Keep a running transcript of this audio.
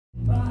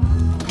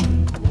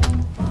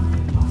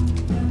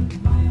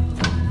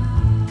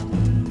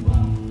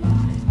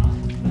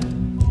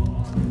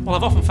Well,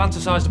 I've often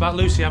fantasised about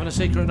Lucy having a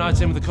secret night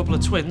in with a couple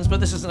of twins,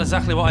 but this isn't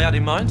exactly what I had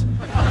in mind.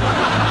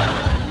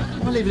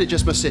 I'll leave it at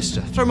just my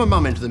sister. Throw my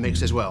mum into the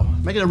mix as well.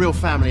 Make it a real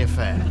family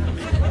affair. In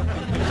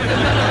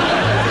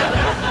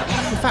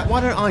fact,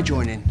 why don't I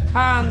join in?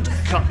 And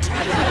cut.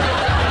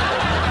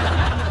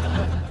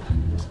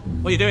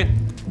 What are you doing?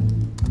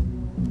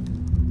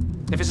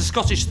 If it's a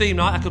Scottish theme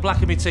night, I could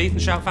blacken my teeth and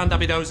shout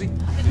Fandabby-dozy.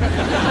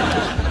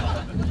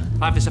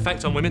 I have this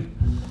effect on women.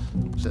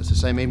 So it's the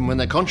same even when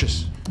they're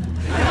conscious.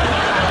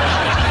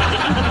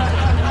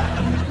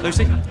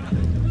 Lucy?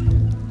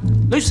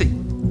 Lucy!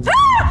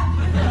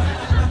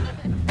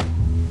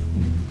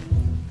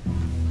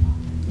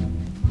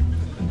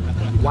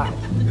 Wow.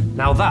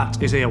 Now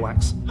that is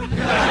earwax.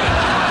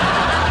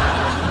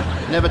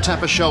 Never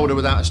tap a shoulder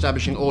without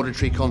establishing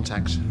auditory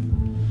contacts.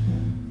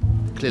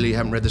 Clearly you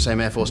haven't read the same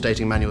Air Force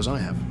dating manual as I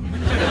have.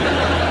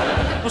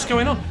 What's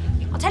going on?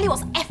 I'll tell you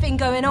what's effing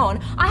going on.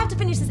 I have to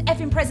finish this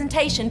effing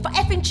presentation for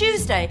effing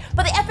Tuesday,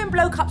 but the effing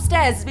bloke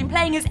upstairs has been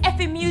playing his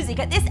effing music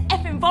at this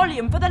effing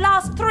volume for the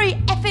last 3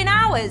 effing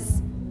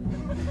hours.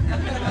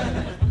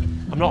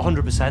 I'm not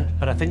 100%,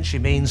 but I think she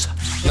means...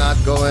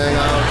 Not going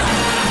out,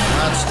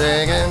 not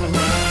staying in,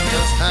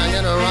 just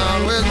hanging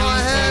around with my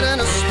head in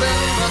a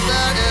spin, but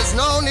there is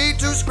no need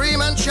to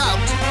scream and shout.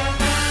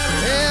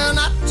 We're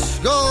not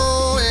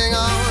going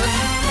out,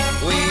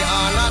 we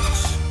are not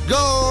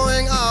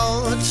going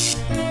out.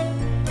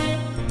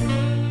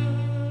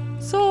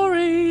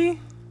 Sorry.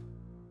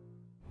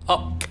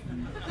 Oh.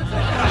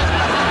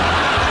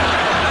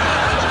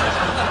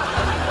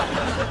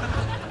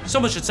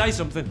 Someone should say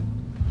something.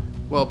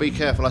 Well, be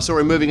careful. I saw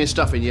him moving his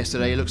stuff in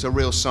yesterday. He looks a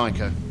real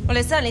psycho. Well,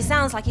 it certainly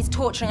sounds like he's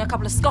torturing a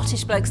couple of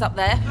Scottish blokes up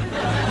there.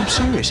 I'm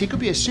serious. He could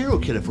be a serial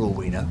killer for all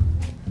we know.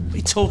 What are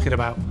you talking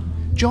about?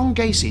 John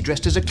Gacy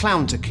dressed as a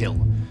clown to kill.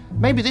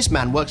 Maybe this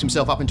man works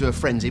himself up into a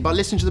frenzy by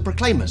listening to the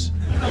Proclaimers.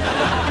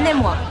 And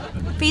then what?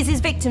 Feeds his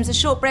victims a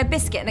shortbread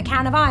biscuit and a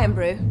can of iron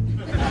brew?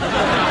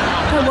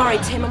 Don't worry,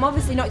 Tim. I'm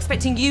obviously not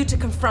expecting you to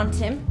confront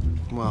him.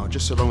 Well,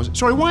 just so long as...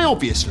 Sorry, why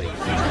obviously?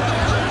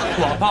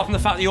 What, apart from the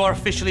fact that you are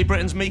officially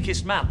Britain's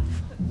meekest man?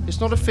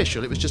 It's not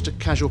official, it was just a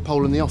casual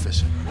poll in the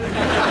office. Is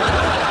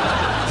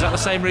that the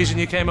same reason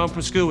you came home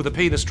from school with a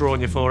penis straw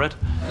on your forehead?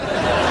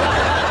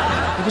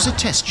 It was a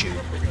test tube.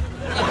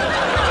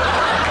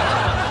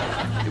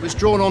 It was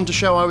drawn on to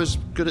show I was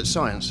good at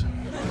science.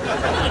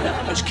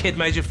 Which kid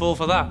made you fall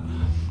for that?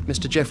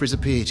 Mr. Jeffries, the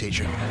PE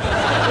teacher.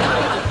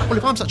 Well,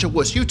 if I'm such a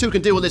wuss, you two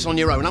can deal with this on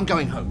your own. I'm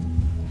going home.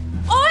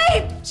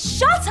 Oi!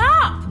 Shut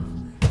up!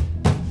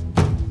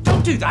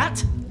 Don't do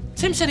that!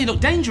 Tim said he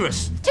looked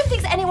dangerous. Tim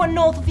thinks anyone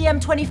north of the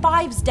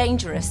M25's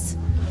dangerous.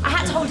 I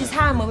had to hold his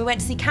hand when we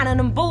went to see Cannon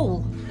and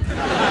Ball.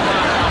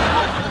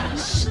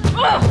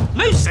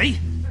 Lucy!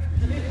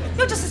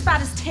 You're just as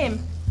bad as Tim.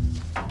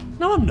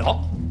 No, I'm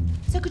not.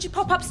 So could you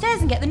pop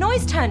upstairs and get the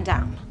noise turned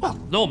down? Well,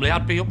 normally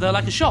I'd be up there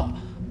like a shot,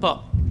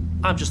 but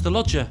I'm just the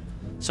lodger,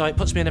 so it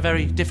puts me in a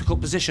very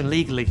difficult position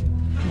legally.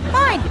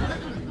 Fine.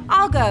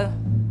 I'll go.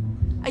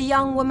 A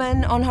young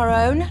woman on her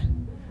own,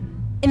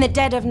 in the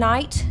dead of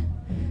night,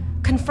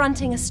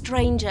 confronting a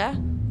stranger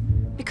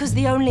because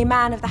the only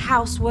man of the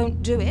house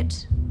won't do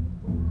it.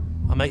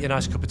 I'll make you a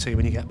nice cup of tea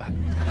when you get back.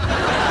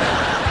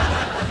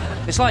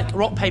 It's like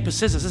rock, paper,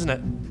 scissors, isn't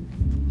it?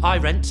 I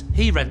rent,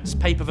 he rents,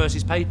 paper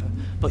versus paper.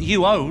 But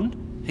you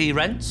own, he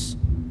rents,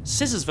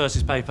 scissors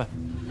versus paper.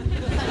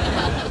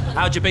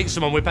 How'd you beat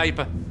someone with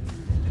paper?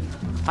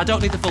 I don't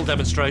need the full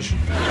demonstration.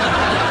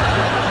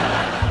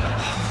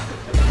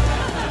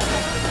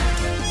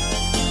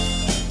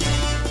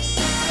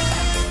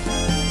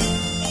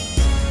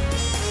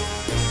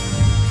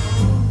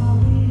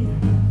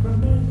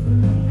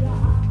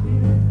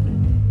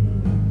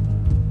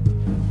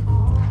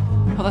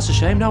 Oh, that's a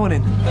shame, no one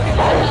in.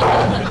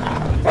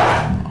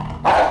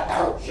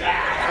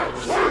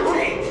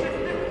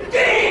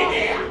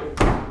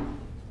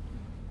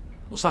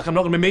 Looks like I'm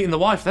not going to be meeting the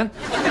wife, then.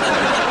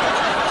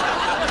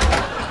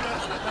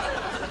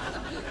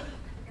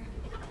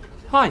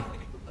 Hi.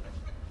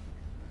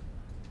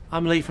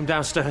 I'm Lee from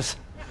downstairs.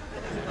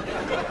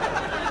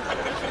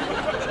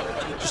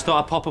 Just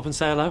thought I'd pop up and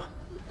say hello.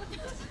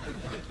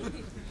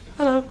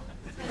 Hello.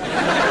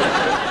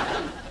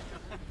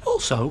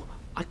 Also,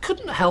 I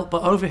couldn't help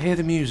but overhear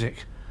the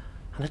music,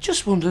 and I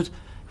just wondered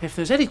if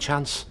there's any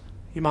chance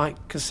you might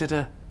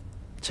consider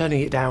turning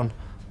it down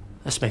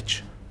a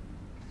smidge.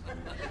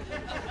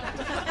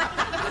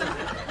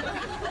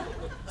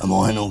 Am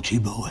I a naughty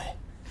boy?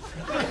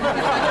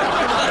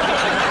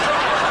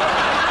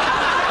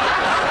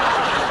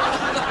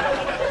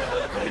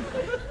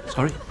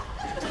 Sorry?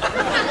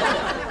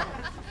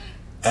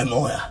 Am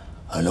I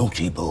a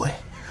naughty boy?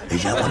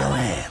 Is that what I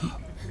am?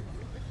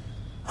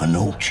 A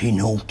naughty,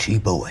 naughty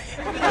boy.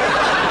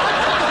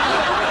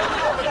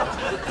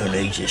 Who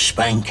needs a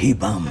spanky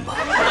bumper?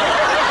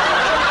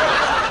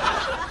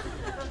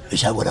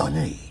 Is that what I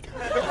need?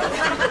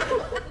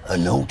 A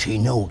naughty,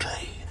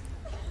 naughty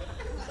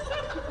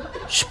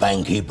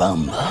spanky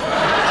bumper?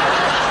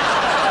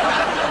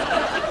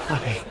 I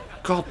mean,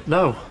 God,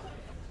 no.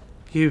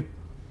 You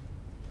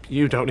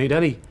don't need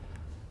any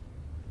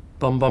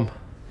Bum.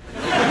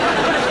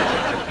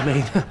 I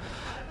mean,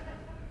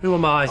 who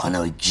am I? I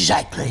know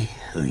exactly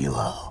who you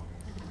are.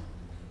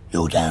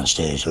 You're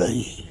downstairs,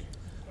 Lee.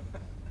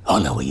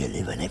 I know where you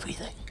live and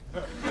everything.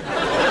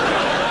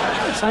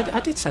 Yes, I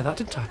did say that,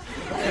 didn't I?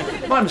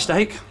 My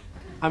mistake.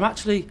 I'm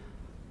actually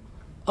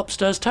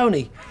upstairs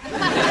Tony.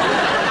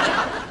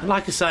 And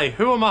like I say,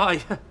 who am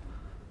I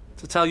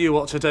to tell you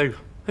what to do?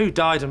 Who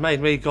died and made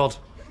me God?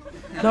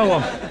 No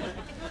one.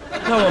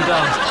 No one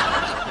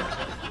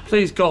died.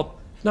 Please, God,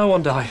 no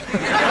one die.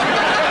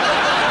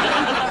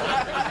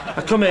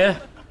 I come here,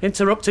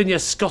 interrupting your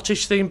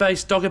Scottish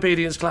theme-based dog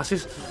obedience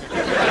classes.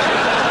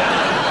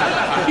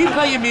 You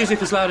play your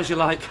music as loud as you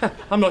like.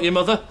 I'm not your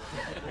mother.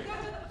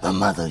 My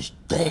mother's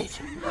dead.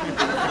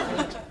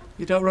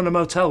 You don't run a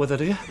motel with her,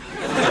 do you?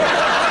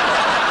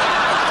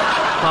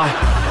 Bye.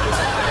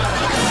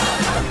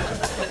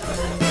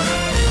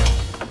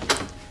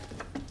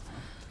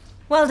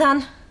 Well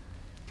done.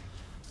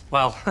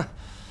 Well,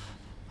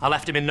 I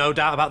left him in no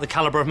doubt about the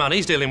calibre of man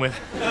he's dealing with.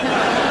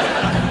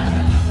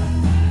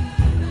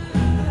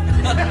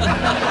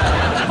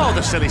 Oh,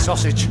 the silly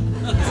sausage.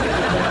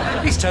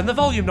 He's turned the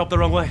volume knob the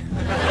wrong way.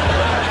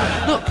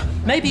 Look,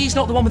 maybe he's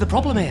not the one with the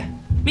problem here.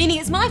 Meaning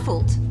it's my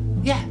fault?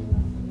 Yeah.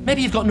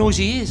 Maybe you've got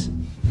noisy ears.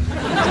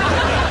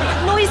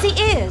 Noisy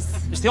ears?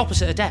 It's the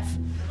opposite of deaf.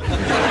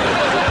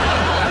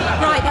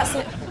 Right, that's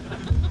it.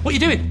 What are you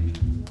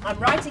doing? I'm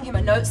writing him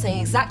a note saying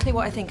exactly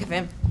what I think of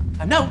him.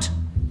 A note?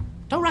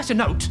 Don't write a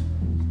note.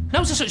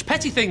 Notes are such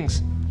petty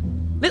things.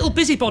 Little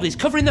busybodies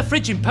covering the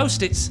fridge in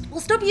Post-its.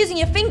 Well, stop using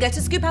your finger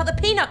to scoop out the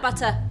peanut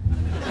butter.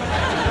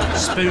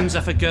 Spoons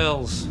are for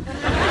girls. Do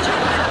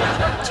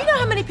you know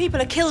how many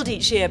people are killed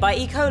each year by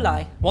E.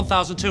 coli?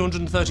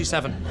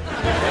 1,237.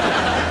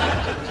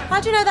 How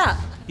do you know that?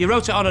 You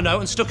wrote it on a note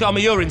and stuck it on my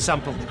urine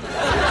sample.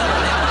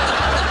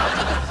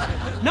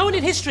 No one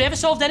in history ever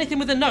solved anything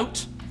with a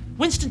note.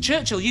 Winston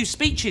Churchill used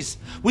speeches.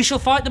 We shall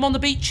fight them on the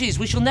beaches.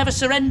 We shall never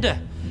surrender.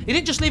 He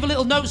didn't just leave a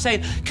little note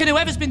saying, can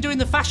whoever's been doing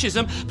the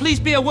fascism please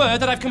be aware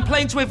that I've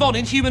complained to Yvonne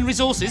in Human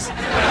Resources?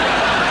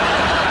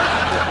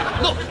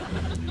 Look,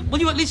 will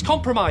you at least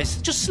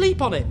compromise? Just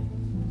sleep on it.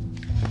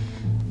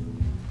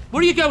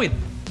 Where are you going?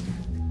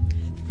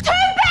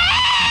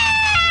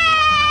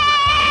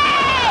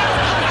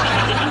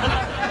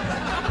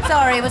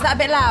 Sorry, was that a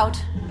bit loud?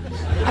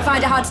 I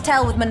find it hard to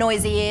tell with my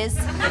noisy ears.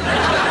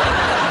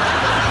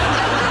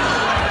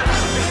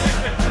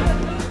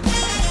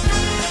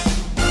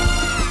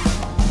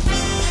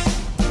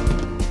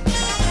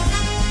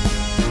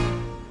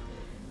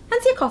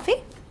 Fancy a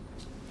coffee?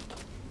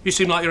 You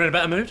seem like you're in a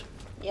better mood.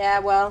 Yeah,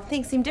 well,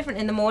 things seem different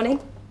in the morning.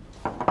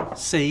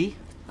 See?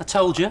 I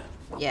told you.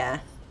 Yeah.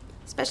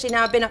 Especially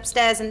now I've been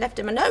upstairs and left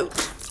him a note.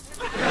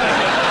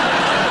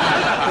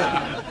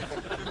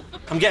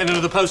 I'm getting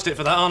another Post-it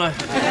for that, aren't I?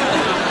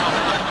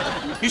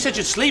 You said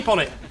you'd sleep on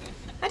it.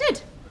 I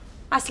did.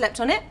 I slept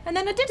on it, and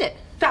then I did it.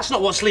 That's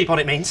not what sleep on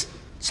it means.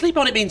 Sleep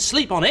on it means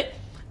sleep on it,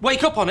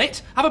 wake up on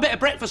it, have a bit of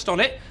breakfast on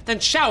it, then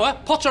shower,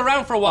 potter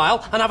around for a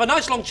while, and have a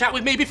nice long chat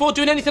with me before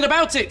doing anything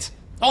about it.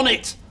 On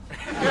it.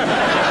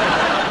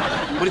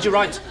 What did you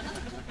write?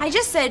 I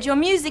just said your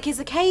music is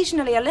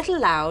occasionally a little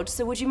loud,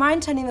 so would you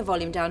mind turning the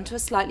volume down to a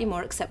slightly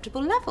more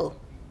acceptable level?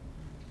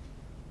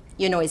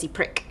 You noisy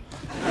prick.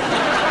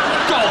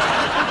 God!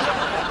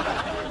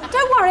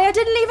 Don't worry, I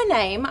didn't leave a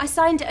name. I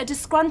signed it a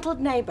disgruntled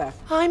neighbour.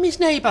 I'm his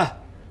neighbour.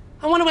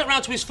 And when I went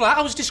round to his flat,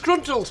 I was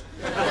disgruntled.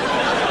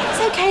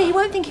 It's okay, he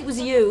won't think it was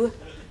you.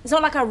 It's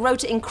not like I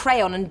wrote it in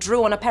crayon and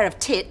drew on a pair of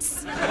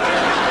tits.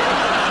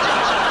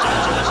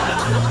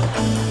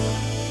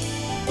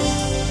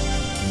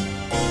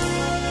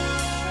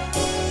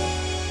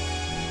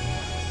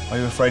 Are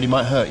you afraid he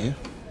might hurt you?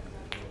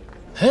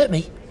 Hurt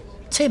me?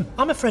 Tim,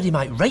 I'm afraid he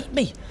might rape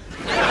me.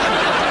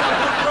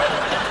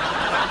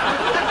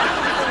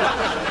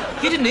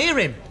 You didn't hear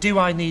him. Do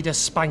I need a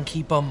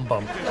spanky bum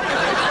bum?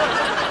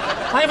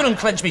 I haven't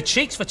unclenched me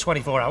cheeks for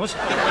 24 hours.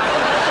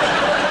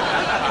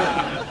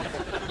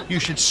 You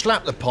should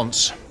slap the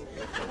ponce.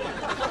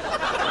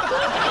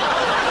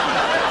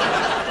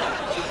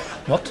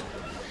 What?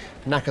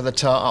 Knacker the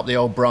tart up the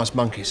old brass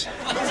monkeys.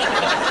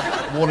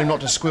 Warn him not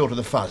to squeal to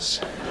the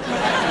fuzz.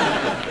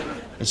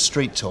 It's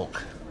street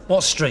talk.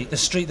 What street? The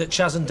street that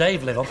Chaz and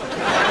Dave live on?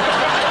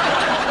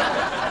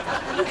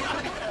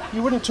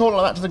 You wouldn't talk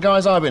like that to the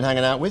guys I've been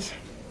hanging out with.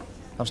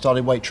 I've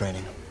started weight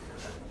training.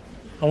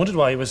 I wondered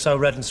why you were so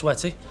red and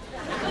sweaty.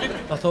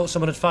 I thought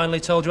someone had finally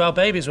told you how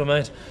babies were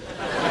made.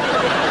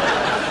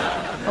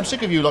 I'm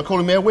sick of you like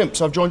calling me a wimp,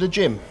 so I've joined a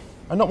gym.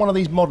 And not one of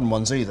these modern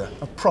ones either.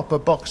 A proper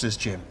boxer's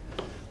gym.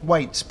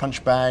 Weights,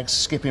 punch bags,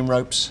 skipping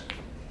ropes.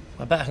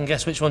 I bet I can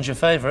guess which one's your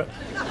favourite.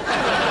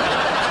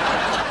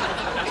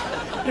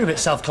 You're a bit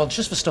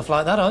self-conscious for stuff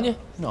like that, aren't you?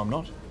 No, I'm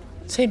not.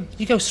 Tim,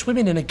 you go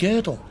swimming in a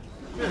girdle.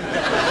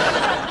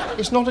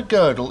 It's not a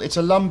girdle, it's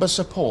a lumbar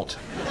support.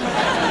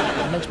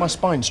 It makes my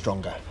spine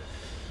stronger.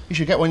 You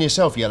should get one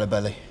yourself, Yellow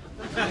Belly.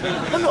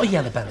 I'm not a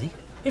yellow belly.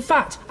 In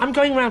fact, I'm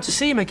going round to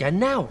see him again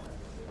now.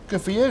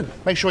 Good for you.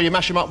 Make sure you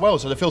mash him up well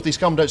so the filthy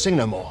scum don't sing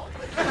no more.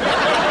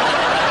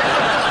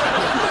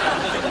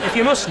 If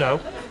you must know,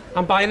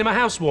 I'm buying him a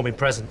housewarming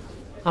present.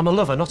 I'm a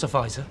lover, not a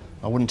fighter.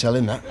 I wouldn't tell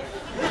him that.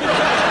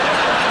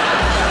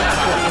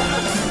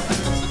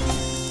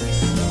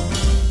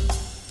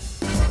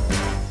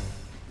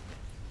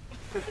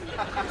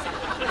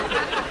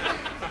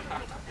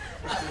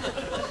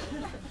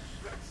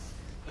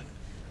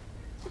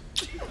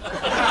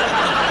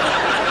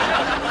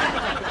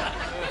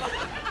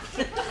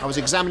 I was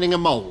examining a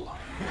mole.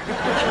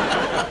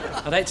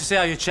 I'd hate to see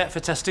how you check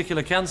for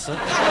testicular cancer.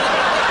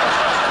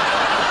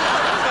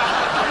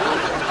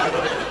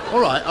 All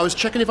right, I was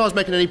checking if I was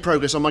making any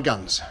progress on my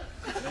guns.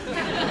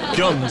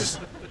 Guns?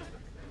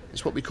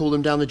 It's what we call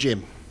them down the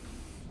gym.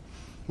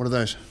 What are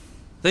those?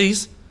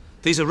 These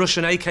are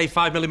Russian AK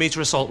 5mm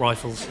assault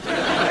rifles.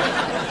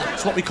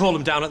 It's what we call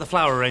them down at the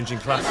flower arranging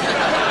class.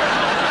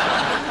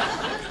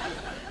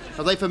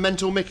 Are they for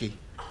mental Mickey?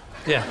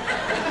 Yeah.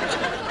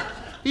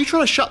 Are you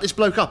trying to shut this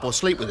bloke up or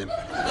sleep with him?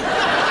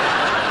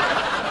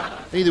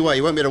 Either way,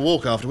 you won't be able to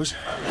walk afterwards.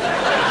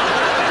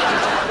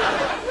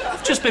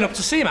 I've just been up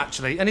to see him,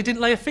 actually, and he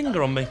didn't lay a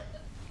finger on me.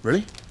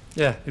 Really?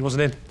 Yeah, he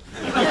wasn't in.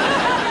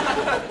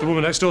 The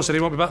woman next door said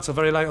he won't be back till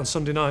very late on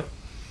Sunday night.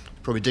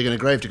 Probably digging a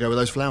grave to go with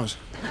those flowers.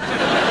 Who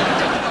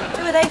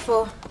are they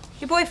for?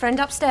 Your boyfriend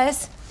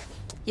upstairs?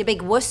 You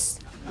big wuss?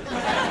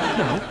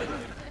 No.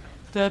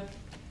 They're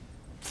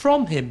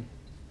from him.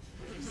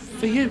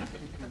 For you.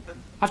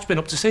 I've just been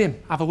up to see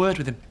him, have a word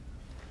with him.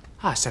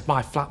 I said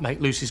my flatmate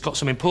Lucy's got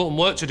some important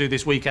work to do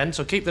this weekend,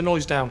 so keep the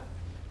noise down.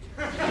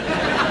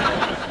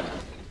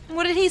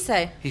 What did he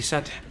say? He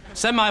said,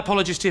 send my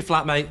apologies to your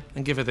flatmate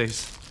and give her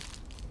these.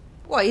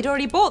 What, he'd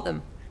already bought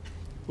them?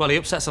 Well, he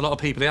upsets a lot of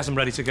people. He has them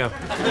ready to go.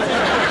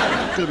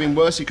 Could have been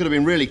worse. He could have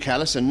been really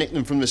callous and nicked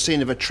them from the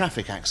scene of a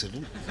traffic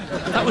accident.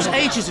 That was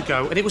ages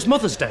ago, and it was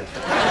Mother's Day.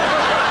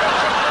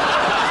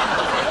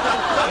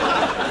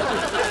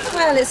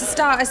 Well, it's a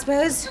start, I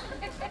suppose.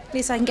 At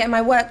least I can get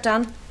my work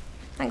done.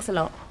 Thanks a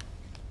lot.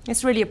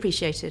 It's really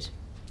appreciated.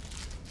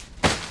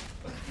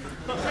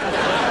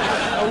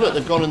 Oh, look,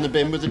 they've gone in the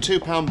bin with the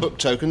 £2 book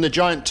token, the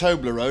giant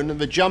Toblerone and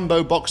the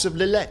jumbo box of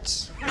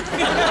Lillettes.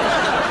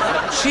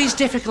 She's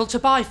difficult to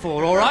buy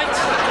for, all right?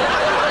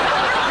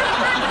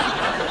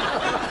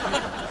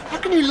 How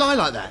can you lie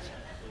like that?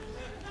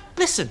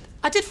 Listen,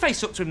 I did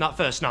face up to him that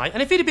first night,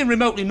 and if he'd have been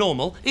remotely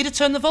normal, he'd have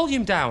turned the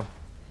volume down.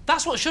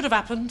 That's what should have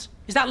happened.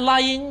 Is that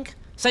lying?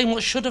 Saying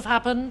what should have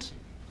happened?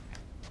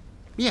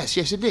 Yes,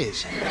 it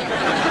is.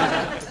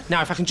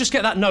 Now, if I can just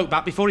get that note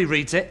back before he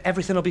reads it,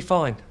 everything will be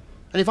fine.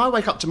 And if I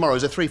wake up tomorrow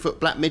as a 3-foot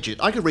black midget,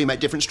 I could remake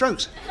Different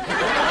Strokes.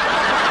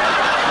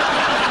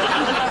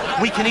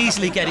 We can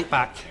easily get it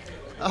back.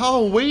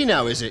 Oh, we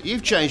now, is it?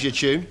 You've changed your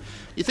tune.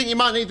 You think you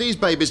might need these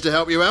babies to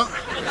help you out?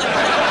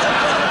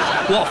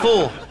 What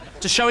for?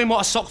 To show him what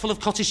a sock full of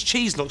cottage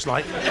cheese looks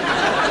like?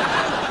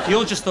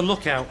 You're just the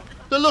lookout.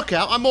 The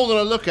lookout? I'm more than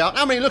a lookout.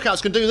 How many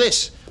lookouts can do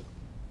this?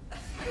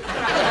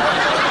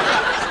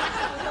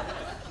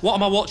 What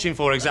am I watching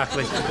for,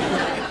 exactly?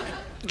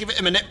 Give it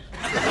a minute.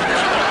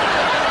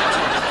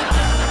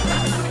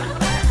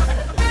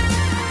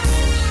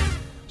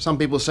 Some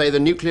people say the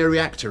nuclear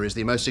reactor is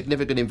the most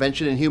significant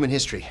invention in human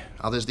history.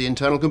 Others, the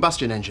internal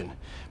combustion engine.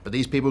 But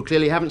these people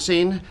clearly haven't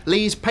seen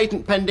Lee's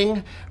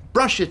patent-pending,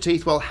 brush your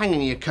teeth while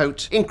hanging your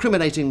coat,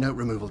 incriminating note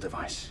removal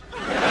device.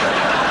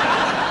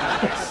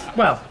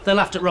 Well, they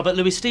laughed at Robert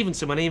Louis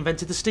Stevenson when he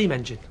invented the steam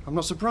engine. I'm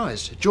not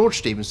surprised. George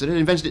Stephenson had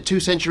invented it 2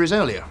 centuries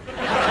earlier.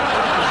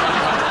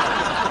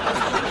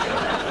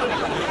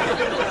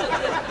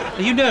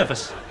 Are you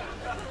nervous?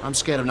 I'm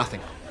scared of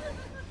nothing.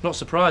 Not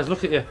surprised,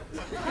 look at you.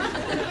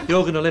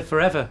 You're going to live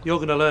forever. You're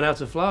going to learn how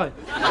to fly.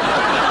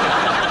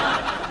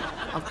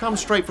 I've come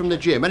straight from the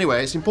gym.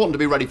 Anyway, it's important to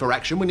be ready for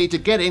action. We need to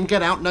get in,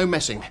 get out, no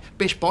messing.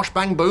 Bish, bosh,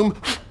 bang,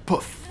 boom,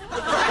 poof.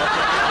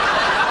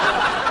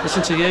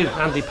 Listen to you,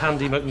 Andy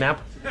Pandy McNab.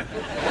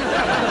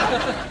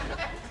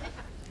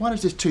 Why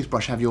does this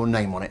toothbrush have your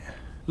name on it?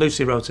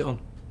 Lucy wrote it on.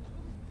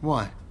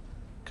 Why?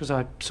 Because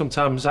I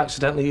sometimes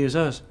accidentally use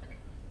hers.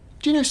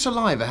 Do you know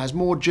saliva has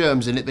more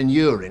germs in it than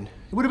urine?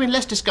 It would have been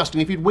less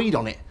disgusting if you'd weed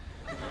on it.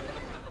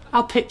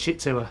 I'll pitch it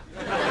to her.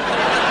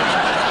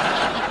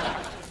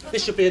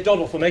 This should be a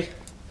doddle for me.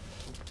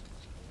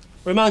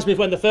 Reminds me of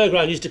when the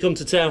fairground used to come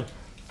to town.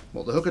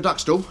 What, the hooker duck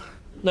stall?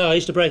 No, I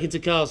used to break into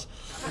cars.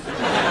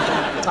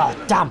 Oh,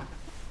 damn.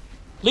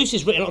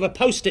 Lucy's written it on a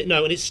post-it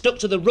note and it's stuck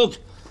to the rug.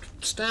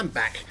 Stand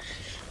back.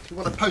 If you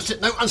want a post-it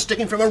note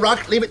unsticking from a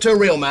rug, leave it to a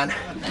real man.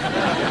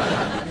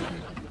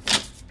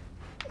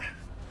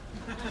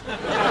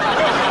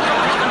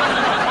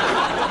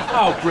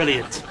 Oh,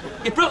 brilliant.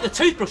 You broke the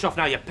toothbrush off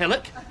now, you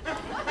pillock.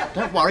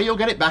 Don't worry, you'll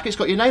get it back. It's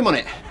got your name on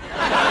it.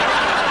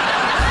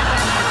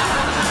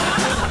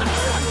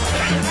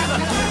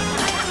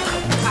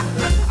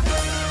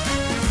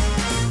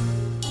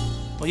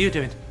 What are you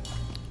doing?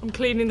 I'm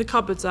cleaning the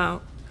cupboards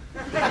out.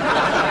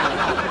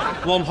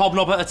 One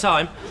hobnob at a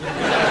time.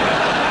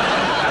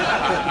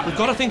 We've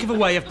got to think of a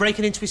way of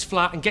breaking into his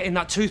flat and getting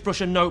that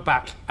toothbrush and note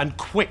back. And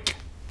quick.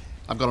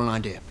 I've got an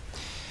idea.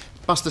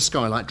 Bust the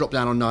skylight, drop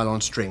down on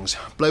nylon strings,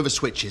 blow the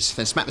switches,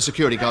 then smack the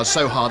security guards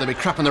so hard they'll be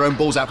crapping their own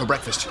balls out for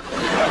breakfast.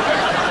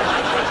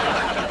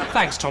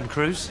 Thanks, Tom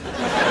Cruise.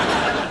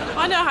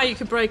 I know how you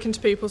could break into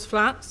people's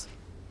flats.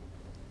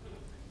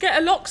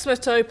 Get a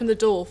locksmith to open the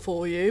door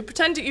for you,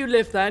 pretend that you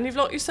live there and you've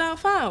locked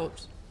yourself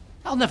out.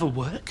 That'll never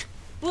work.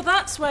 Well,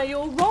 that's where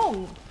you're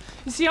wrong.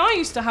 You see, I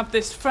used to have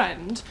this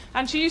friend,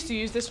 and she used to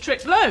use this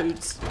trick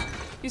loads.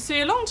 You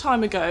see, a long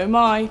time ago,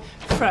 my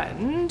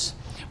friend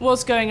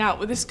was going out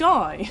with this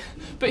guy,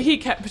 but he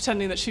kept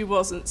pretending that she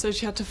wasn't, so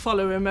she had to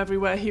follow him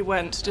everywhere he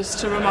went just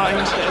to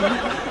remind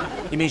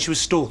him. You mean she was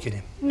stalking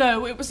him?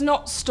 No, it was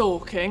not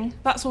stalking.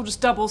 That's all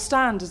just double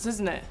standards,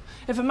 isn't it?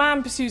 If a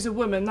man pursues a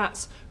woman,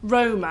 that's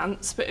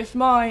romance, but if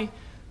my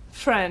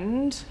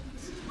friend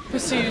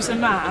pursues a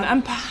man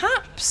and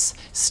perhaps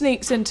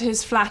sneaks into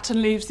his flat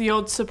and leaves the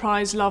odd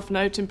surprise love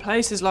note in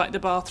places like the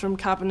bathroom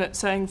cabinet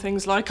saying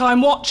things like,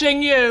 "I'm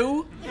watching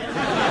you,"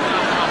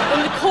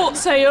 and the court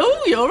say,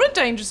 "Oh, you're a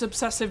dangerous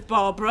obsessive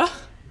Barbara."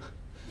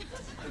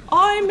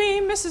 I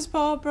mean Mrs.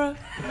 Barbara.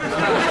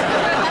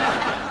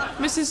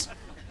 Mrs.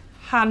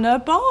 Hannah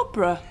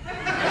Barbara.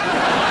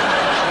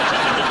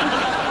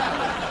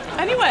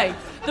 Anyway,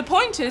 the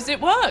point is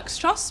it works,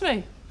 trust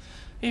me.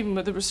 Even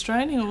with the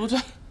restraining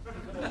order.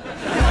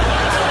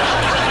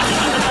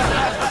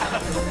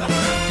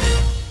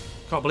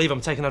 Can't believe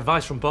I'm taking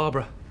advice from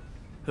Barbara.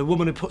 A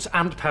woman who puts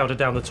ant powder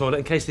down the toilet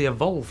in case they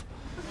evolve.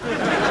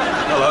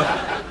 Hello.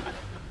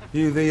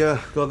 You the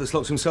guy that's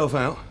locked himself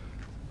out?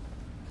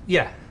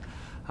 Yeah.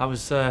 I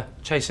was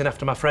chasing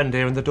after my friend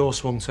here and the door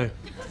swung to.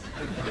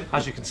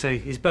 As you can see,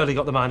 he's barely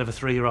got the mind of a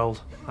 3-year-old,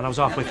 and I was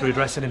halfway through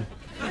dressing him.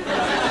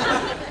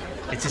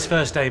 It's his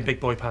first day in big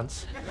boy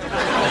pants.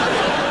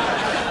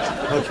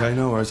 OK,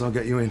 no worries, I'll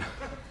get you in.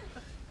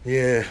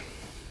 Yeah.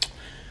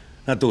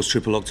 That door's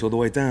triple locked all the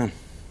way down.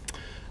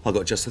 I've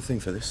got just the thing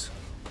for this.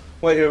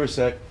 Wait here a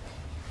sec.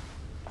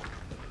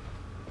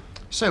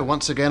 So,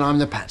 once again, I'm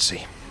the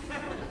patsy.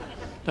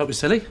 Don't be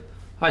silly.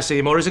 I see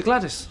you more as a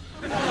Gladys.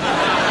 Is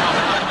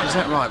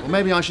that right? Well,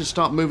 maybe I should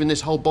start moving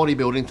this whole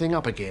bodybuilding thing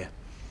up a gear.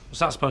 What's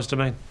that supposed to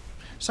mean?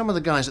 Some of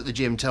the guys at the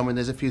gym tell me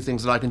there's a few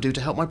things that I can do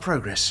to help my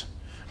progress.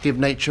 Give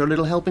nature a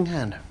little helping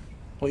hand.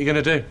 What are you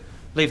going to do?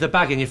 Leave the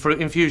bag in your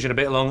fruit infusion a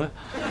bit longer?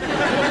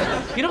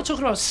 You're not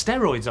talking about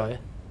steroids, are you?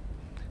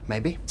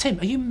 Maybe. Tim,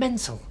 are you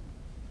mental?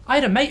 I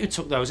had a mate who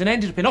took those and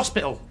ended up in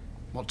hospital.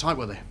 What type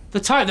were they? The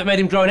type that made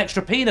him grow an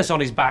extra penis on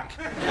his back.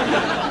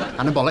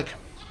 Anabolic?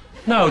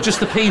 No, just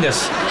the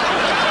penis.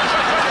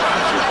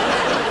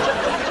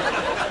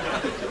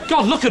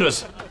 God, look at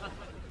us.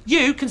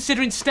 You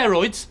considering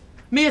steroids,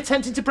 me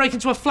attempting to break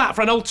into a flat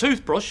for an old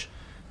toothbrush.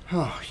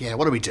 Oh, yeah,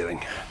 what are we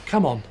doing?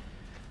 Come on,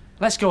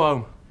 let's go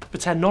home.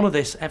 Pretend none of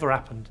this ever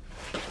happened.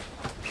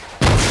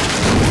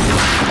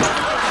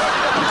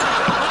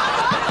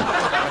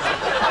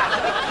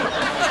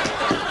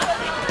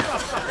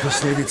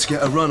 Just needed to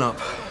get a run-up.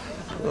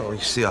 Well,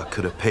 you see, I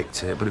could have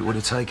picked it, but it would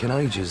have taken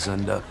ages,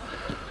 and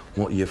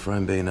what your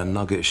friend being a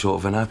nugget short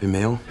of an Happy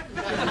Meal.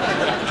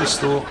 Just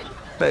thought,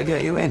 better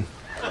get you in.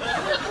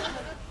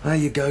 There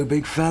you go,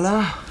 big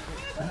fella.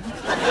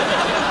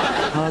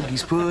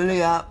 Huggies,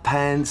 pulley up,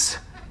 pants.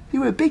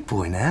 You're a big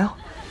boy now.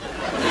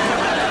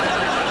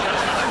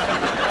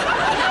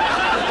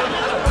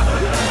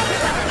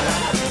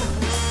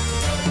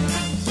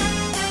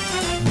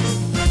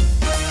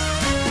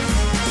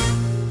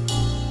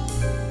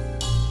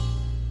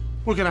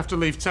 We're going to have to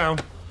leave town.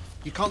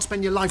 You can't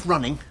spend your life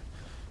running.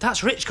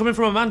 That's rich coming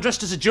from a man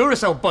dressed as a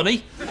Duracell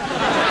bunny.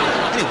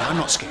 Anyway, I'm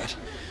not scared.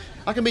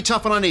 I can be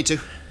tough when I need to.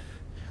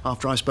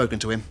 After I've spoken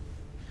to him,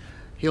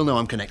 he'll know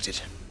I'm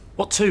connected.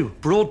 What to?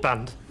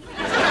 Broadband?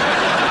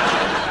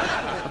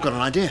 I've got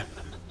an idea.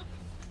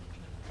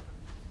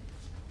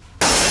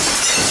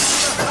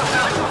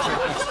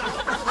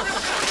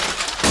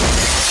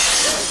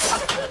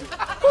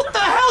 What the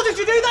hell did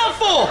you do that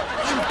for?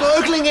 I'm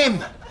burgling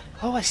him!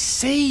 Oh, I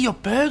see. You're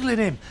burgling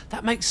him.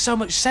 That makes so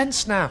much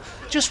sense now.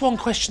 Just one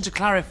question to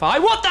clarify.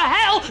 What the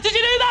hell did you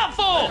do that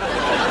for?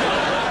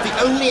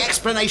 The only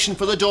explanation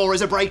for the door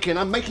is a break-in.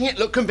 I'm making it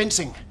look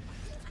convincing.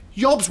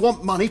 Yobs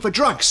want money for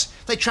drugs.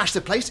 They trash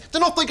the place,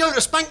 then off they go to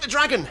spank the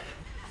dragon.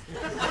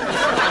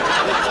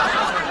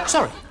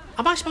 Sorry,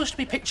 am I supposed to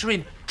be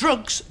picturing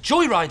drugs,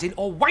 joyriding,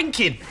 or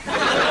wanking?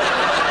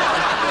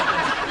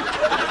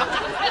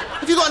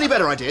 Have you got any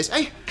better ideas,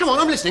 eh? Come on,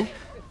 I'm listening.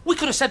 We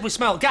could have said we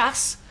smelled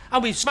gas,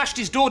 and we smashed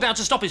his door down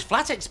to stop his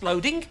flat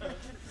exploding.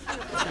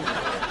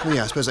 Oh,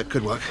 yeah, I suppose that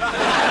could work.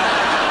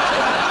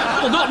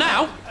 Well, not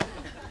now.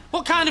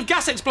 What kind of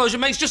gas explosion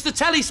makes just the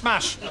telly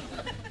smash?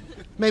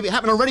 Maybe it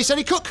happened already,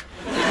 steady cook.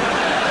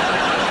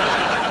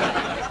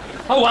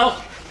 Oh,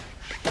 well.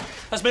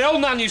 As my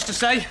old nan used to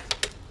say,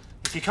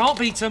 if you can't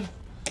beat them,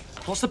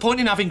 what's the point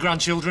in having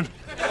grandchildren?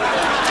 It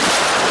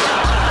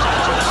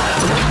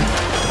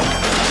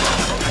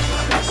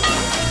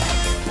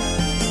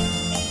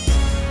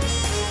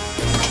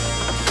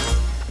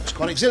was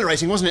quite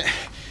exhilarating, wasn't it?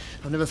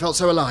 I've never felt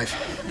so alive.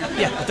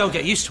 Yeah, but don't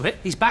get used to it.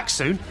 He's back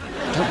soon.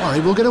 Don't worry,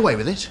 we'll get away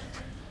with it.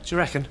 Do you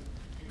reckon?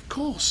 Of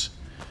course.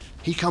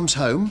 He comes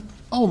home.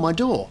 Oh, my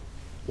door.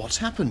 What's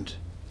happened?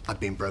 I've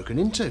been broken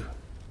into.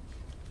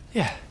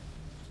 Yeah.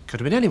 Could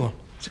have been anyone.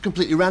 It's a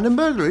completely random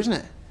burglary, isn't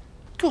it?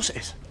 Of course it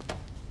is.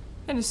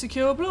 In a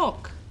secure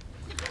block.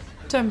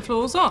 10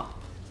 floors up.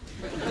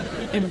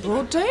 In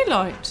broad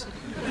daylight.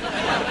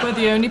 Where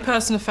the only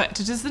person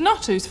affected is the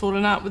nut who's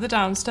fallen out with the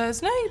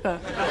downstairs neighbour.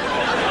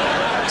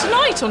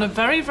 Tonight on a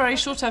very, very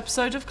short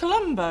episode of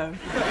Columbo.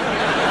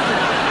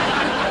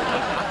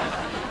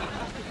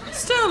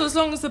 Still, as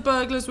long as the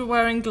burglars were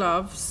wearing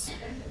gloves.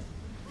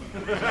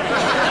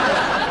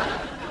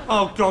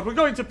 Oh, God, we're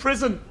going to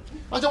prison.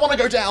 I don't want to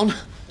go down.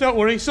 Don't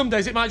worry, some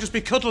days it might just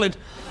be cuddling.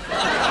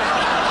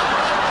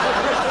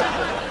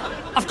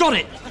 I've got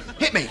it.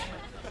 Hit me.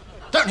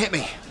 Don't hit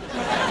me.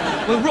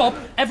 We'll rob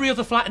every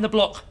other flat in the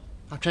block.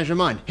 I've changed my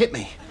mind. Hit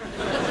me.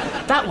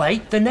 That way,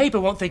 the neighbour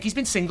won't think he's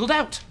been singled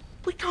out.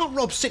 We can't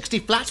rob 60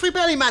 flats. We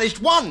barely managed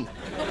one.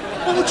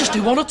 Well, we'll just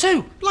do 1 or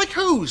 2. Like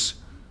whose?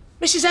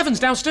 Mrs. Evans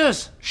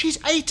downstairs. She's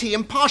 80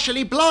 and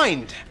partially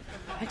blind.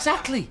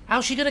 Exactly.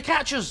 How's she going to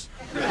catch us?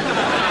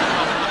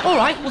 All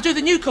right, we'll do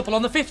the new couple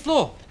on the 5th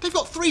floor. They've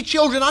got 3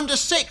 children under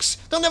 6.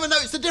 They'll never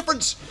notice the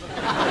difference.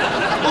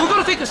 Well, we've got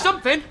to think of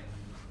something.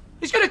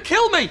 He's going to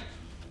kill me.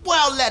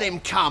 Well, let him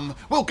come.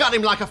 We'll gut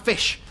him like a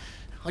fish.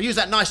 I'll use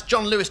that nice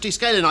John Lewis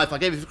descaler knife I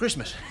gave you for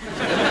Christmas.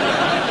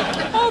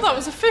 Oh, that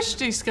was a fish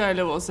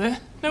descaler, was it?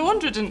 No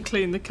wonder it didn't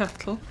clean the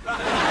kettle.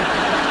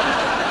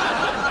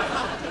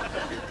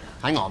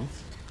 Hang on.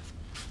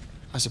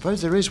 I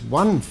suppose there is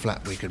one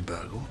flat we could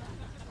burgle.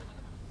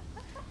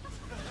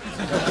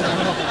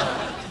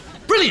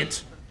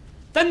 Brilliant.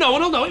 Then no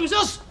one will know it was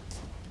us.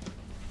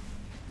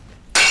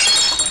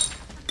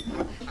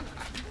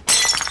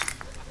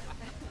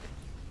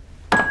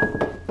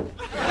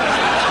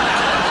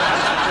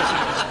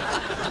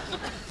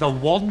 The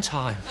one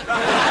time.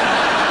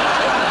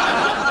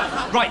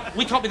 Right,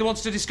 we can't be the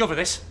ones to discover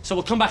this, so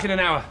we'll come back in an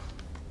hour.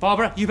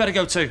 Barbara, you better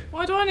go too.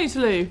 Why do I need to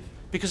leave?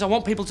 Because I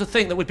want people to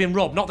think that we've been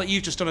robbed, not that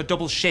you've just done a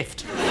double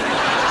shift.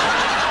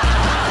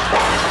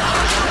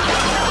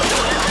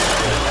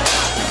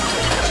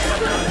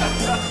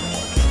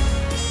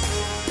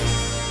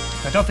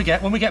 Now, don't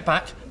forget, when we get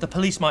back, the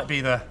police might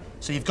be there,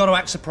 so you've got to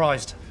act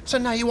surprised. So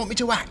now you want me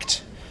to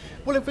act?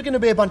 Well, if we're going to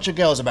be a bunch of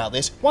girls about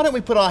this, why don't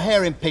we put our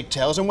hair in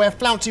pigtails and wear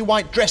flouncy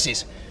white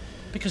dresses?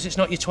 Because it's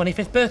not your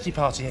 25th birthday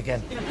party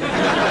again.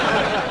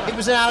 It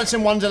was an Alice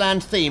in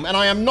Wonderland theme, and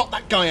I am not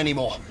that guy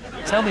anymore.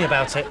 Tell me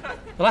about it.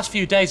 The last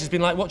few days has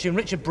been like watching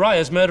Richard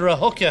Bryars murder a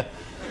hooker.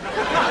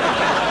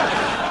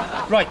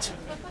 Right,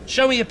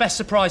 show me your best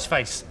surprise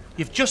face.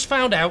 You've just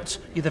found out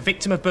you're the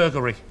victim of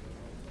burglary.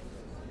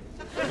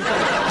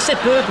 I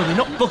said burglary,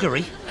 not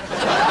buggery.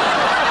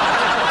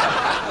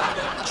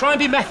 Try and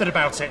be method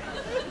about it.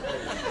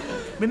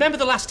 Remember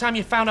the last time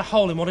you found a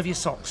hole in one of your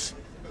socks?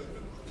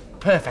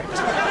 Perfect.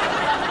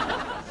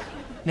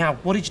 Now,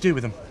 what did you do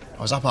with them?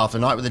 I was up half the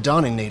night with a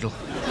darning needle.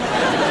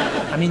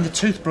 I mean the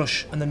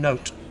toothbrush and the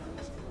note.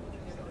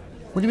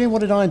 What do you mean, what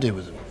did I do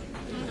with them?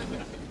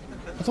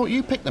 I thought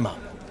you picked them up.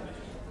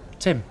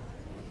 Tim,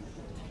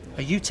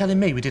 are you telling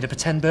me we did a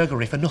pretend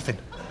burglary for nothing?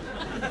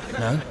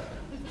 No.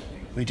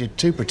 We did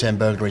 2 pretend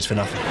burglaries for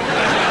nothing.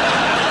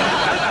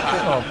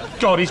 Oh,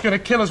 God, he's going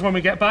to kill us when we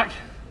get back.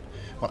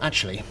 Well,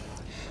 actually,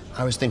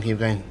 I was thinking of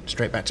going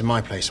straight back to my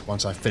place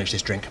once I finish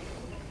this drink.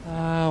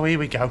 Oh, here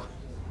we go.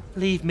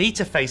 Leave me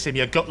to face him,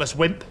 you gutless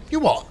wimp. You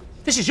what?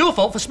 This is your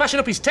fault for smashing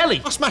up his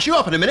telly. I'll smash you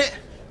up in a minute.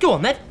 Go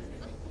on, then.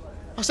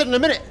 I said in a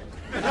minute.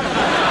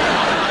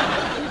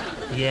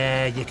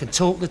 Yeah, you can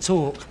talk the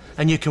talk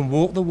and you can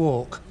walk the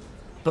walk.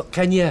 But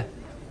can you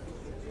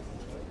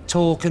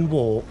talk and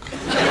walk?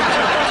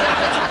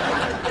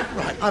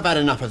 Right, I've had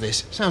enough of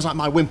this. Sounds like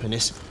my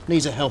wimpiness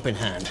needs a helping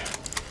hand.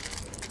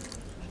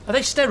 Are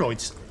they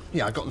steroids?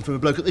 Yeah, I got them from a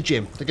bloke at the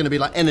gym. They're going to be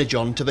like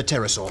Energon to the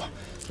pterosaur.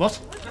 What?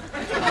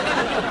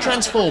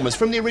 Transformers,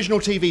 from the original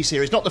TV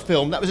series, not the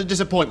film. That was a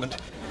disappointment.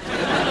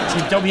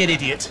 Tim, don't be an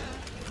idiot.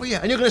 Well, yeah,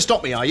 and you're going to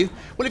stop me, are you?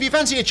 Well, if you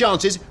fancy your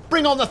chances,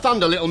 bring on the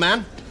thunder, little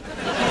man.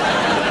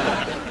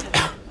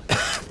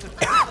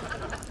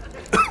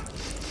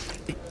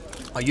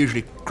 I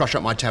usually crush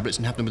up my tablets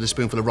and have them with a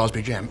spoonful of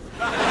raspberry jam.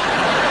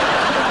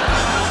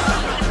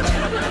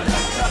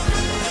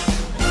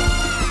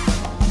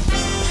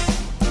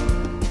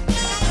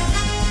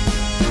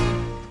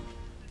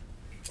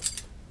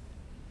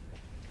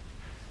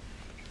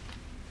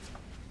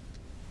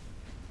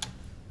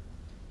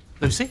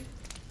 Lucy?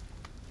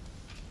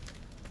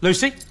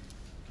 Lucy?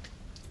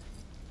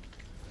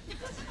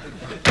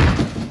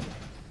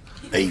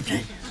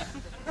 Evening.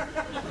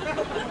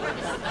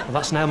 Well,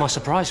 that's now my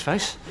surprise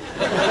face.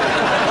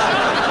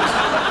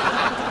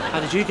 How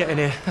did you get in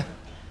here?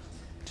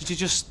 Did you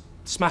just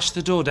smash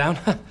the door down?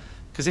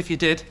 Because if you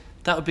did,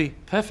 that would be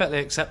perfectly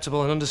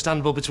acceptable and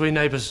understandable between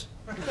neighbours.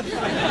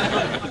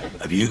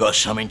 Have you got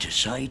something to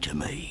say to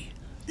me,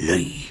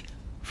 Lee,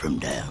 from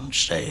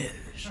downstairs?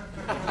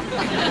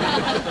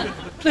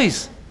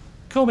 Please,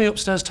 call me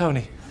upstairs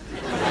Tony.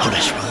 Oh,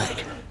 that's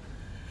right.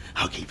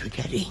 I'll keep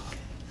forgetting.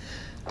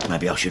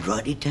 Maybe I should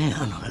write it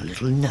down on a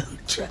little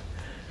note.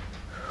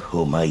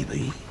 Or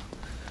maybe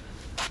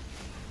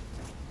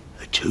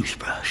a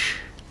toothbrush.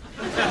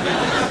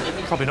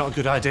 Probably not a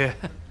good idea.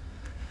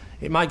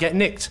 It might get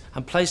nicked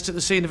and placed at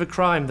the scene of a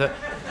crime that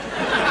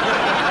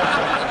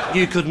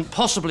you couldn't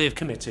possibly have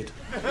committed.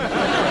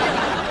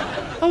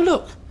 Oh,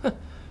 look.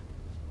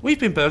 We've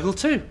been burgled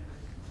too.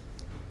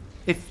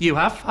 If you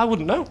have, I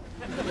wouldn't know.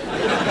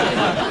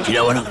 Do you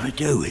know what I'm going to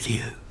do with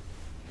you?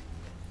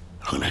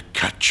 I'm going to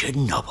cut your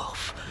knob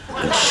off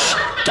and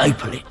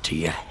staple it to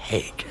your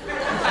head.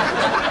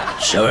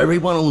 So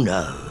everyone will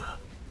know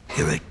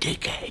you're a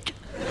dickhead.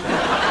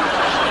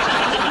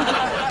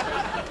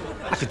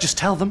 I could just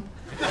tell them.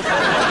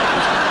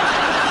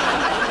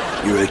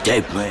 You're a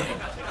dead man.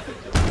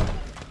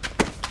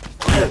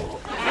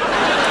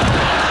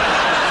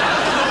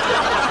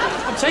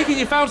 I'm taking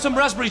you found some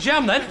raspberry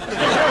jam, then.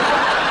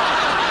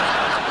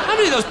 How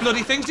many of those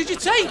bloody things did you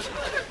take?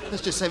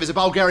 Let's just say there's a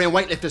Bulgarian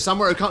weightlifter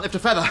somewhere who can't lift a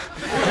feather.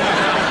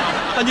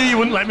 I knew you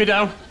wouldn't let me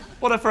down.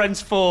 What are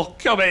friends for?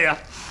 Come here.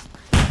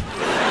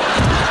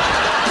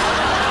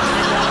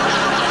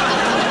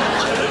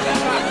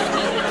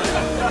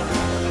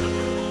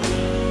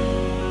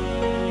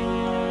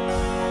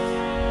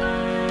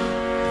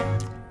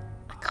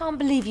 I can't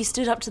believe you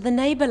stood up to the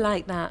neighbour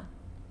like that.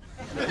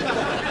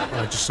 Well,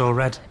 I just saw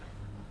red.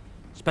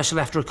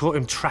 Especially after I caught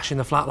him trashing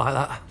the flat like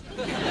that.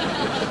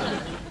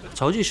 I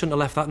told you shouldn't have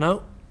left that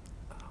note.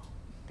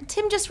 And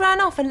Tim just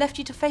ran off and left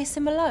you to face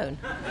him alone.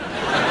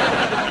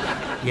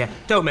 Yeah,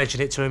 don't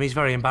mention it to him. He's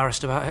very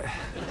embarrassed about it.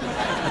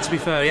 And to be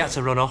fair, he had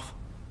to run off.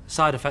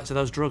 Side effects of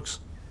those drugs.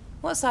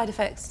 What side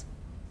effects?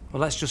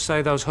 Well, let's just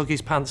say those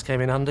Huggies pants came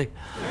in handy.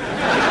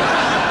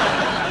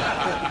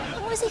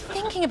 What was he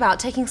thinking about,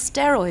 taking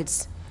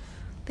steroids?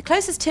 The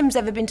closest Tim's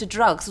ever been to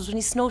drugs was when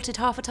he snorted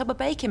half a tub of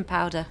baking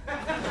powder.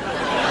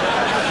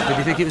 Did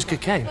he think it was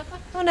cocaine?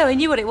 Oh, no, he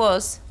knew what it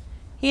was.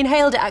 He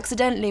inhaled it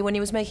accidentally when he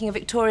was making a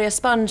Victoria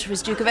sponge for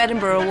his Duke of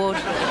Edinburgh award.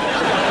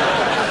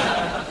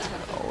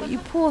 Oh, you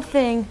poor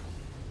thing.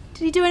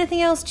 Did he do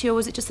anything else to you, or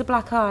was it just the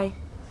black eye?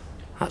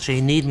 Actually,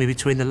 he kneed me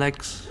between the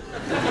legs.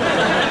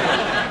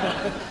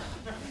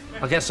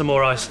 I'll get some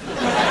more ice.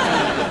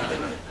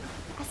 I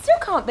still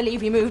can't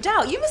believe he moved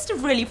out. You must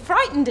have really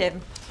frightened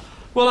him.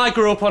 Well, I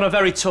grew up on a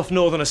very tough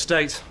northern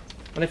estate.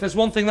 And if there's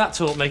one thing that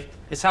taught me,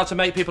 it's how to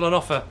make people an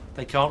offer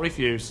they can't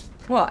refuse.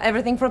 What,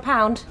 everything for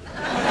 £1?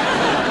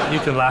 You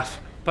can laugh,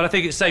 but I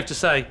think it's safe to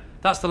say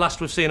that's the last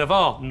we've seen of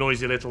our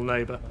noisy little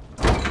neighbour.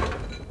 Not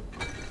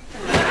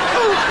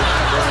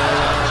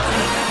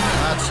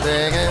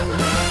stinging,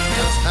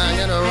 just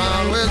hanging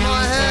around with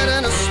my head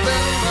in a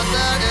spin, but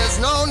there is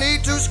no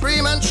need to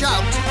scream and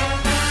shout.